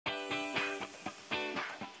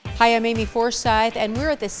Hi, I'm Amy Forsyth, and we're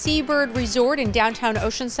at the Seabird Resort in downtown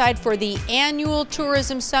Oceanside for the annual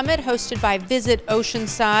Tourism Summit hosted by Visit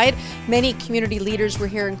Oceanside. Many community leaders were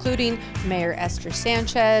here, including Mayor Esther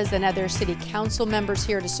Sanchez and other city council members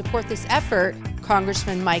here to support this effort.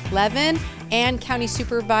 Congressman Mike Levin and County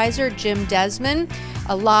Supervisor Jim Desmond.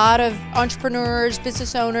 A lot of entrepreneurs,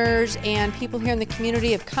 business owners, and people here in the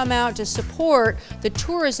community have come out to support the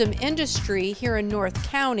tourism industry here in North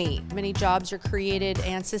County. Many jobs are created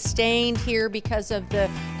and sustained here because of the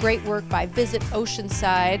great work by Visit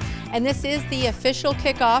Oceanside. And this is the official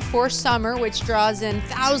kickoff for summer, which draws in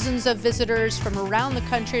thousands of visitors from around the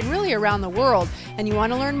country and really around the world. And you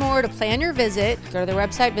want to learn more to plan your visit, go to their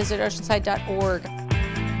website, visitoceanside.org.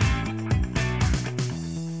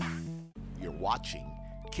 You're watching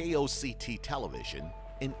KOCT Television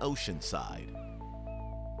in Oceanside.